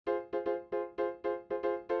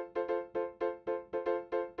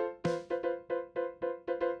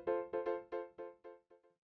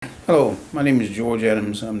Hello, my name is George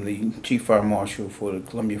Adams. I'm the Chief Fire Marshal for the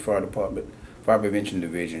Columbia Fire Department, Fire Prevention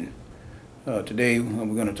Division. Today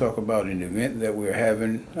we're going to talk about an event that we're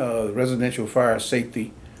having, the Residential Fire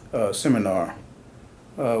Safety Seminar,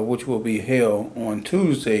 which will be held on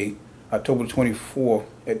Tuesday, October 24th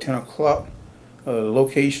at 10 o'clock. The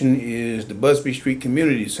location is the Busby Street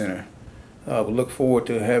Community Center. We look forward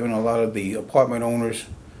to having a lot of the apartment owners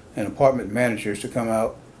and apartment managers to come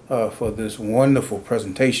out for this wonderful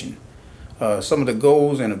presentation. Some of the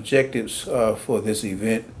goals and objectives for this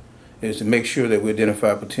event is to make sure that we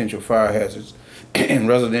identify potential fire hazards in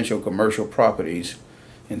residential commercial properties,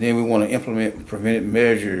 and then we want to implement preventive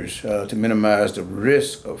measures to minimize the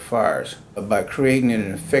risk of fires by creating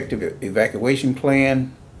an effective evacuation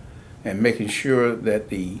plan and making sure that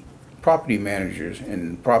the property managers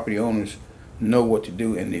and property owners know what to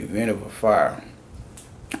do in the event of a fire.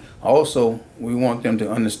 Also, we want them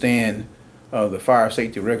to understand the fire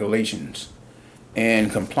safety regulations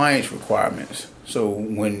and compliance requirements. So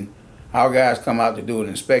when our guys come out to do an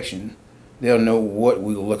inspection, they'll know what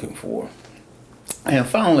we're looking for. And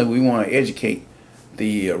finally, we want to educate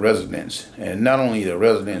the residents. And not only the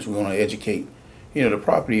residents, we want to educate the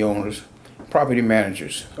property owners, property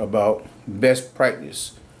managers about best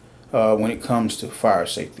practice when it comes to fire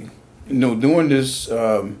safety. During this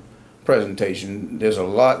presentation, there's a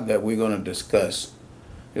lot that we're going to discuss.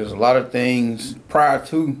 There's a lot of things prior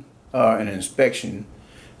to an inspection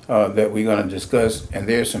that we're going to discuss, and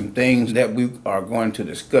there's some things that we are going to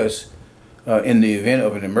discuss in the event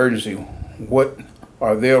of an emergency. What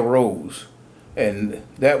are their roles? And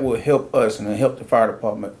that will help us and help the fire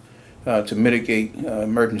department to mitigate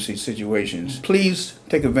emergency situations. Please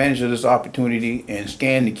take advantage of this opportunity and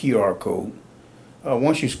scan the QR code.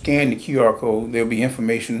 Once you scan the QR code, there'll be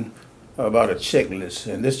information about a checklist,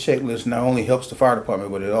 and this checklist not only helps the fire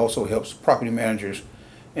department, but it also helps property managers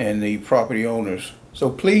and the property owners. So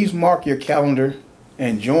please mark your calendar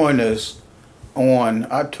and join us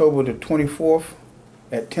on October the 24th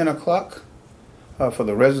at 10 o'clock for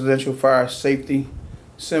the Residential Fire Safety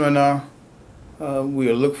Seminar.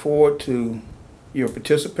 We look forward to your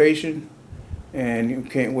participation, and you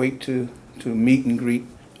can't wait to meet and greet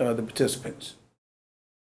the participants.